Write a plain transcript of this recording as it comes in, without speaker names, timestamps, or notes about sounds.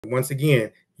Once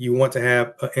again, you want to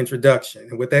have an introduction.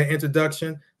 And with that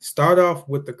introduction, start off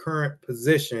with the current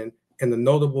position and the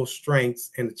notable strengths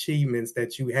and achievements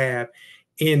that you have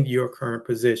in your current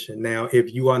position. Now,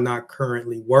 if you are not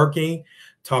currently working,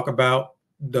 talk about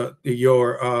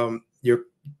your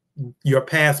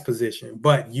past position,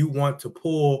 but you want to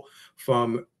pull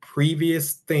from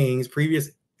previous things,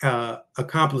 previous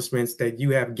accomplishments that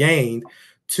you have gained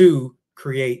to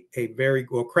create a very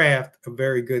or craft a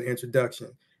very good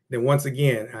introduction. Then once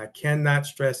again, I cannot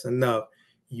stress enough,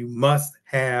 you must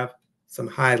have some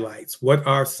highlights. What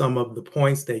are some of the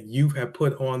points that you have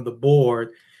put on the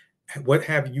board? What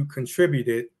have you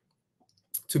contributed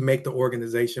to make the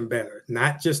organization better?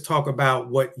 Not just talk about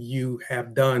what you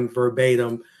have done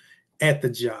verbatim at the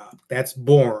job. That's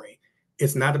boring.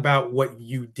 It's not about what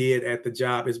you did at the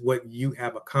job, it's what you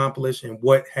have accomplished and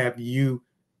what have you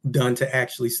done to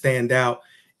actually stand out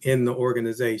in the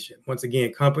organization. Once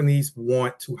again, companies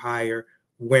want to hire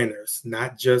winners,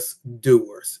 not just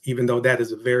doers, even though that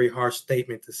is a very harsh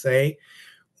statement to say.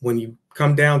 When you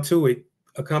come down to it,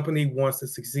 a company wants to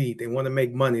succeed. They want to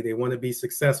make money. They want to be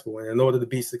successful. And in order to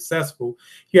be successful,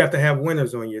 you have to have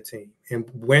winners on your team. And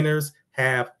winners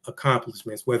have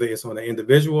accomplishments, whether it's on an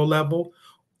individual level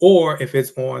or if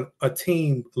it's on a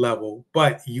team level.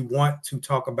 But you want to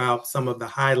talk about some of the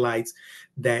highlights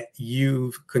that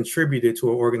you've contributed to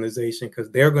an organization,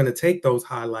 because they're going to take those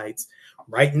highlights,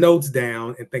 write notes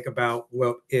down, and think about,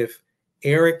 well, if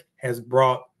Eric has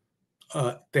brought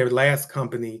their last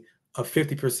company a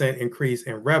 50% increase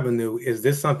in revenue, is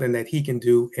this something that he can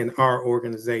do in our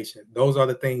organization? Those are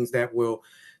the things that will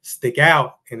stick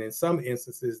out. And in some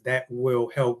instances, that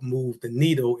will help move the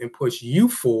needle and push you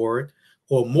forward,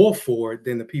 or more forward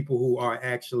than the people who are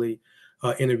actually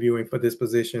interviewing for this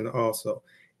position also.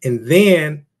 And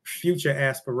then future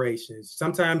aspirations.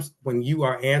 Sometimes when you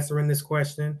are answering this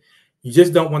question, you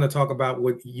just don't want to talk about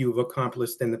what you've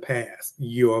accomplished in the past.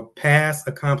 Your past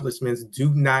accomplishments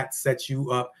do not set you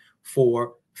up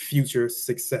for future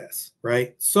success,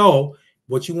 right? So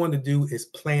what you want to do is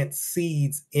plant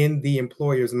seeds in the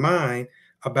employer's mind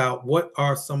about what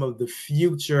are some of the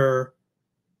future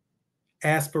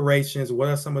aspirations, what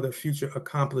are some of the future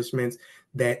accomplishments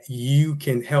that you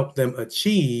can help them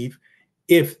achieve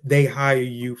if they hire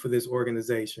you for this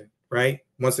organization, right?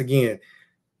 Once again,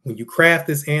 when you craft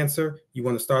this answer, you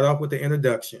want to start off with the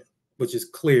introduction, which is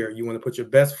clear. You want to put your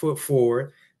best foot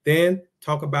forward, then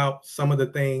talk about some of the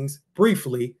things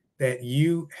briefly that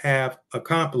you have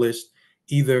accomplished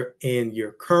either in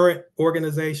your current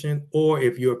organization or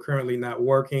if you're currently not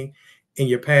working in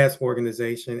your past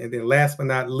organization. And then last but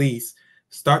not least,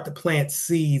 start to plant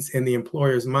seeds in the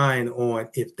employer's mind on,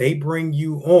 if they bring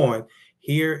you on,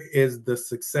 here is the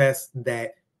success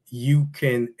that you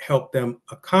can help them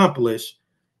accomplish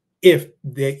if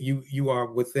that you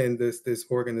are within this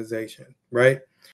organization, right?